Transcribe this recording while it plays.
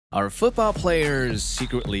Are football players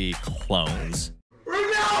secretly clones?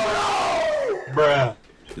 Ronaldo! Bruh.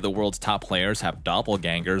 Do the world's top players have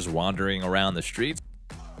doppelgangers wandering around the streets?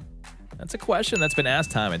 That's a question that's been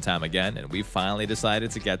asked time and time again, and we finally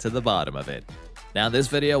decided to get to the bottom of it. Now, in this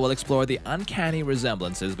video, we'll explore the uncanny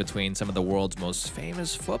resemblances between some of the world's most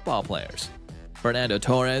famous football players. Fernando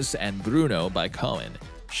Torres and Bruno by Koeman.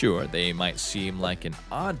 Sure, they might seem like an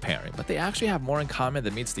odd pairing, but they actually have more in common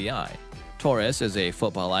than meets the eye. Torres is a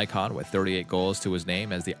football icon with 38 goals to his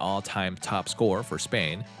name as the all-time top scorer for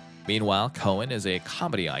Spain. Meanwhile, Koeman is a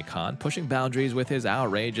comedy icon, pushing boundaries with his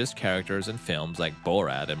outrageous characters in films like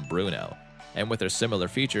Borat and Bruno. And with their similar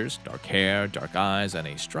features, dark hair, dark eyes, and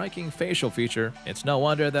a striking facial feature, it's no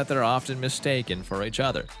wonder that they're often mistaken for each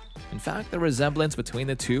other. In fact, the resemblance between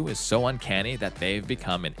the two is so uncanny that they've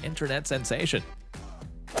become an internet sensation.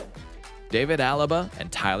 David Alaba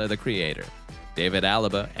and Tyler, the Creator. David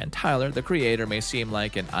Alaba and Tyler, the Creator may seem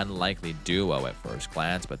like an unlikely duo at first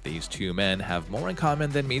glance, but these two men have more in common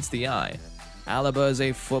than meets the eye. Alaba is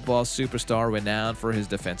a football superstar renowned for his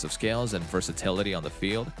defensive skills and versatility on the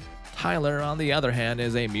field. Tyler, on the other hand,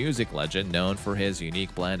 is a music legend known for his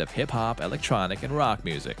unique blend of hip-hop, electronic, and rock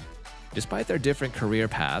music. Despite their different career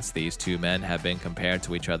paths, these two men have been compared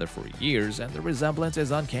to each other for years, and the resemblance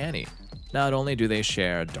is uncanny. Not only do they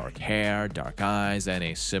share dark hair, dark eyes, and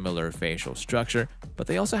a similar facial structure, but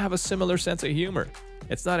they also have a similar sense of humor.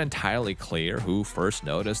 It's not entirely clear who first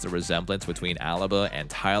noticed the resemblance between Alaba and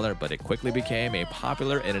Tyler, but it quickly became a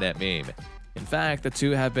popular internet meme. In fact, the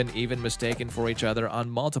two have been even mistaken for each other on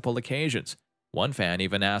multiple occasions. One fan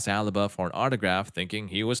even asked Alaba for an autograph thinking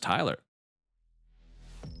he was Tyler.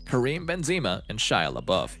 Karim Benzema and Shia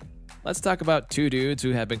LaBeouf. Let's talk about two dudes who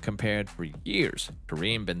have been compared for years,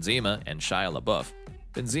 Karim Benzema and Shia LaBeouf.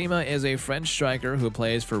 Benzema is a French striker who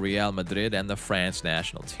plays for Real Madrid and the France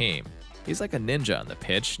national team. He's like a ninja on the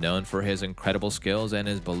pitch, known for his incredible skills and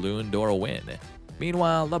his Ballon d'Or win.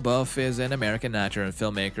 Meanwhile, LaBeouf is an American actor and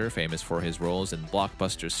filmmaker famous for his roles in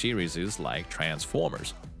blockbuster series like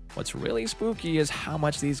Transformers. What's really spooky is how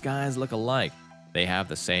much these guys look alike. They have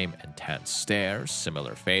the same intense stare,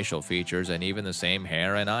 similar facial features, and even the same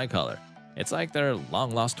hair and eye color. It's like they're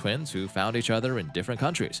long-lost twins who found each other in different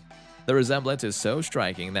countries. The resemblance is so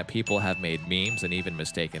striking that people have made memes and even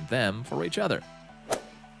mistaken them for each other.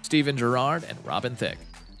 Steven Gerrard and Robin Thicke.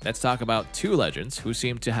 Let's talk about two legends who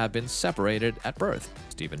seem to have been separated at birth,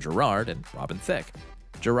 Steven Gerrard and Robin Thicke.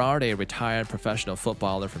 Gerrard, a retired professional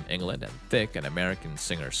footballer from England, and Thicke, an American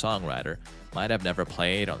singer-songwriter, might have never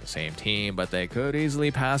played on the same team, but they could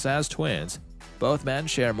easily pass as twins. Both men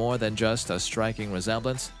share more than just a striking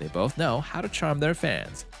resemblance. They both know how to charm their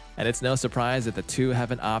fans. And it's no surprise that the two have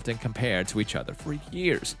been often compared to each other for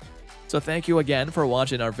years. So thank you again for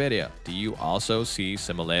watching our video. Do you also see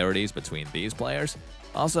similarities between these players?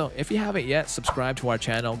 Also, if you haven't yet subscribed to our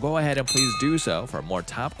channel, go ahead and please do so for more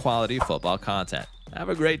top quality football content. Have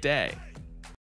a great day.